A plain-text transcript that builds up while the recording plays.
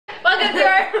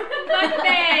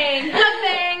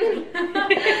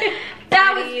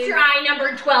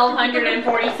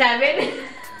1,247.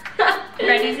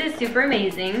 Freddy's is super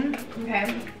amazing.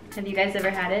 Okay. Have you guys ever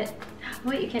had it?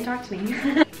 Wait, you can't talk to me.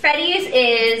 Freddy's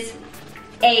is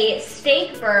a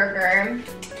steak burger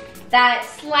that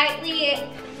slightly,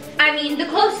 I mean, the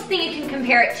closest thing you can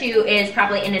compare it to is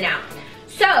probably In-N-Out.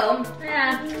 So,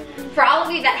 for all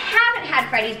of you that haven't had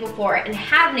Freddy's before and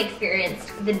haven't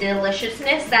experienced the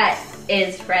deliciousness that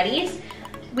is Freddy's,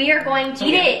 we are going to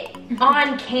eat it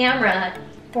on camera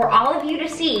for all of you to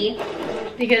see.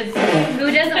 Because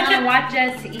who doesn't want to watch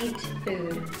us eat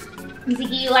food?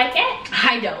 Ziggy, you like it?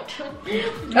 I don't.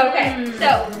 Okay,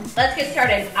 so let's get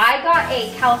started. I got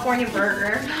a California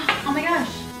burger. Oh my gosh,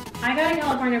 I got a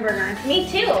California burger. Me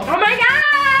too. Oh my god!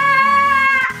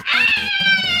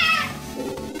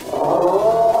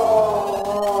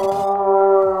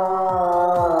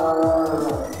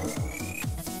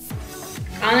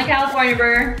 On the California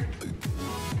burger,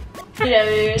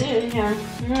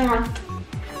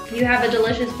 you have a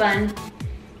delicious bun.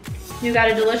 You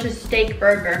got a delicious steak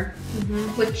burger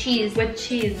With cheese. with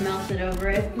cheese melted over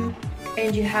it,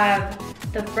 and you have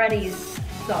the Freddy's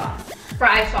sauce.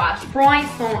 Fry sauce. Fry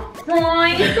sauce.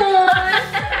 Fry sauce.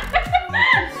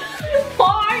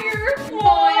 Fire.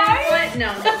 What?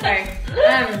 No, sorry.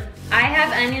 I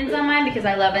have onions on mine because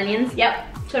I love onions.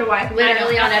 Yep, so do I.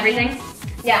 Literally on everything.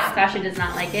 Yeah. Sasha does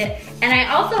not like it. And I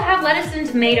also have lettuce and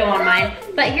tomato on mine.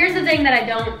 But here's the thing that I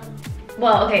don't,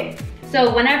 well, okay.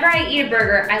 So whenever I eat a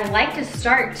burger, I like to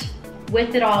start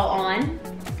with it all on.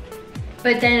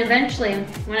 But then eventually,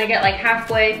 when I get like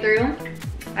halfway through,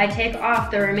 I take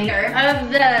off the remainder of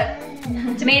the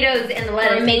tomatoes and the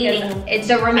lettuce. Remaining. It's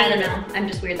The remaining. I don't know, I'm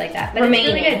just weird like that. But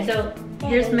Remaining. it's really good. So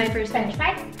here's my first French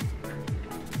bite.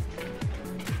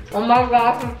 fry. Oh my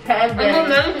gosh, it's heavy. It's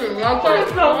amazing. That's like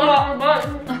so much.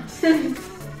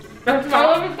 That's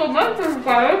so much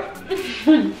fire.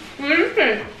 What do you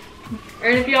think?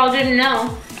 And if y'all didn't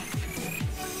know,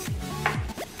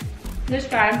 this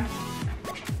guy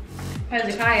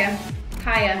has a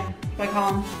Kaya, what I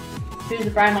call him. He's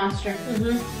the fry monster.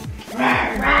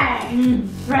 Rawr,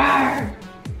 rawr.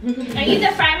 Are you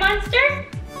the fry monster?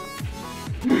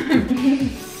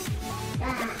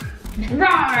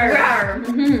 Rawr.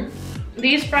 Rawr.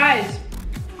 These fries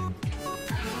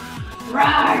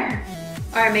Rawr.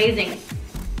 are amazing.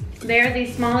 They are the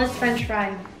smallest French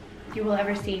fry you will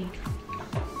ever see.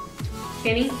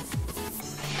 Skinny,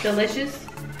 delicious,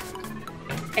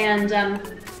 and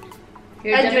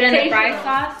you dip it in the fry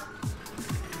sauce.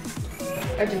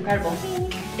 It's incredible.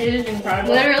 It is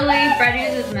incredible. Literally,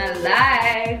 Freddy's is my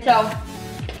life. So,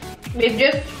 we've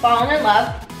just fallen in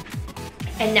love,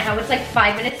 and now it's like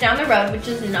 5 minutes down the road, which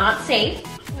is not safe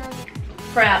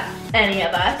for any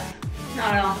of us.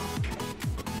 Not at all.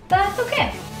 But that's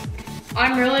okay.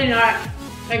 I'm really not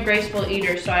a graceful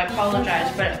eater, so I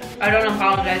apologize, but I don't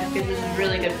apologize because this is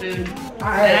really good food. And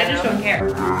I just don't care.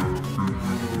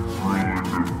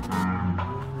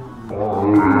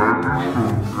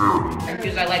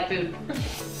 Because I like food.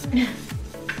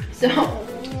 So,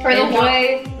 For the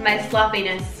enjoy my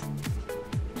sloppiness.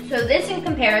 So this in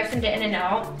comparison to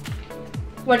In-N-Out,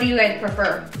 what do you guys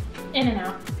prefer?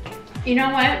 In-N-Out. You know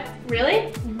what?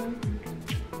 Really?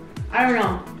 I don't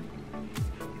know.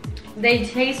 They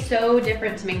taste so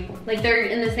different to me. Like they're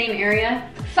in the same area.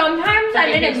 Sometimes I'm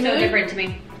in a so mood. different to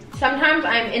me. Sometimes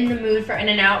I'm in the mood for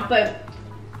In-N-Out, but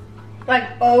like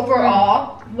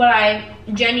overall, what I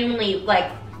genuinely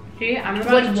like. See, I'm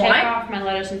about Would to take what? off my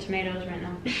lettuce and tomatoes right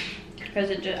now. Because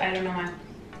it just, I don't know why.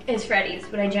 Is Freddy's.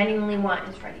 What I genuinely want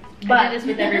is Freddy's. But I do this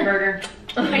with every burger.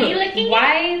 Are you licking it?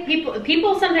 Why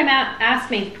people sometimes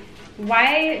ask me,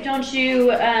 why don't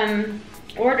you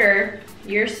order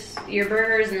your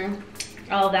burgers and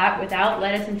all of that without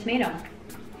lettuce and tomato?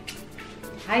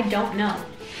 I don't know.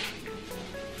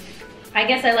 I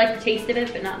guess I like the taste of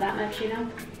it, but not that much, you know?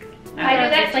 I do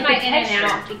that It's to like my the In-N-Out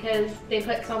texture. because they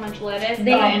put so much lettuce They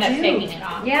that I end up do. taking it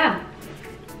off. Yeah.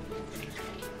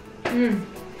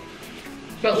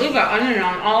 But leave the onion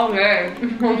on all day.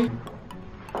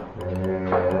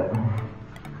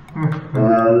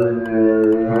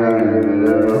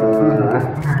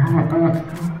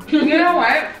 You know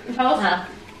what? Tell us.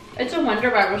 It's a wonder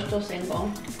why we're still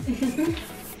single.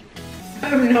 I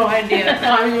have no idea.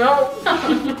 I know.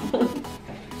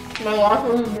 My last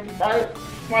one was bite.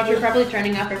 Watch, you're probably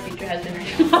turning off our future husband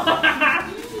right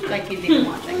now. Like he's even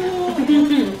watching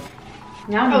it.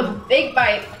 That was a big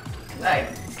bite. I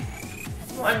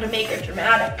wanted to make it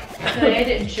dramatic.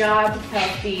 Good job,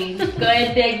 Kelsey.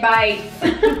 Good big bite.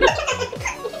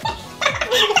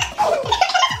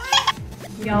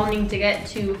 Y'all need to get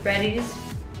to Freddy's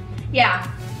Yeah.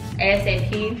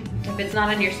 ASAP if it's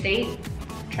not in your state.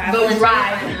 Travel Go into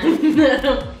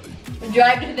drive.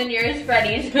 Drive to the nearest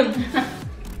Freddy's.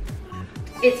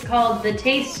 It's called The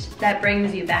Taste That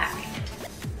Brings You Back.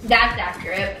 That's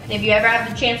accurate. If you ever have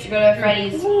the chance to go to a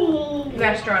Freddy's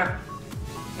restaurant,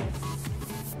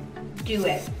 do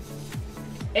it.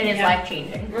 It is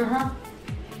life-changing.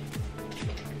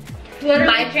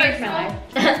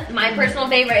 My personal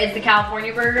favorite is the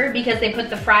California burger because they put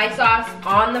the fry sauce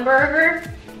on the burger,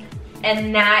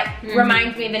 and that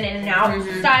reminds me of an In-N-Out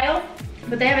style.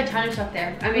 But they have a ton of stuff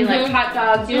there. I mean, like hot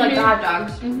dogs. You like the hot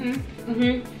dogs.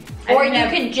 Or you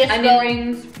could just onion go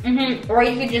rings. Or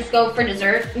you could just go for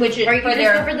dessert, which is Or you for could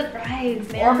their just go for the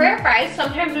fries, man. or for their fries.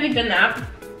 Sometimes we've done that.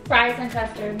 Fries and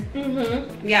custard.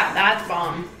 Yeah, that's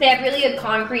bomb. They have really good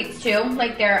concretes too.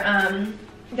 Like their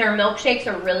milkshakes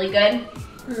are really good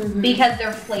because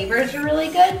their flavors are really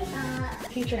good.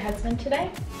 Future husband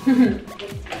today. I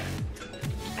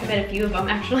bet a few of them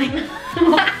actually.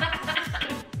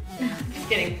 Just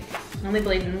kidding. I only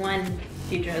believe in one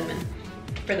future husband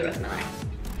for the rest of my life.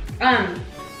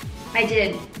 I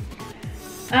did.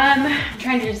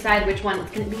 Trying to decide which one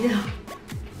it's gonna be though.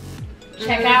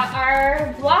 Check out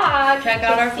our vlog. Check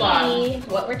out our see vlog.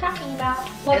 what we're talking about.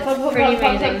 It's pretty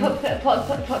amazing.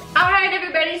 All right,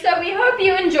 everybody. So we hope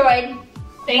you enjoyed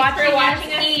Thanks for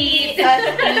watching us eat.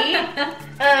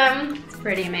 It's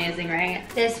pretty amazing, right?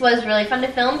 This was really fun to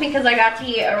film because I got to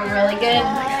eat a really good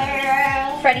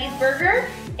Freddy's burger.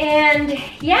 And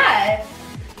yeah,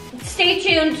 stay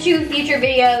tuned to future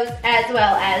videos as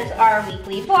well as our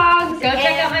weekly vlogs. Go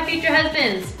check out my future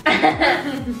husbands.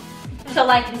 So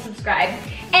like and subscribe.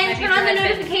 And My turn on the future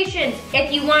husband. notifications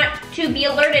if you want to be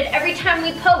alerted every time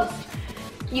we post.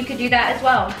 You could do that as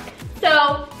well.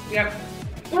 So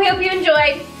we hope you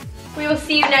enjoyed. We will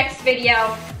see you next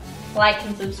video. Like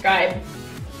and subscribe.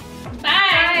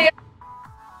 Bye.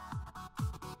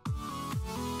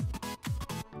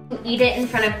 Eat it in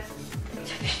front of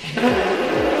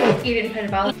Eat it in front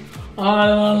of all.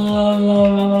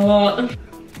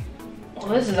 well,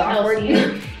 this is awkward.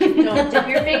 Don't dip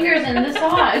your fingers in the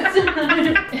sauce.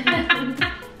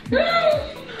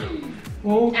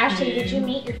 Ashley, did you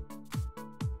meet your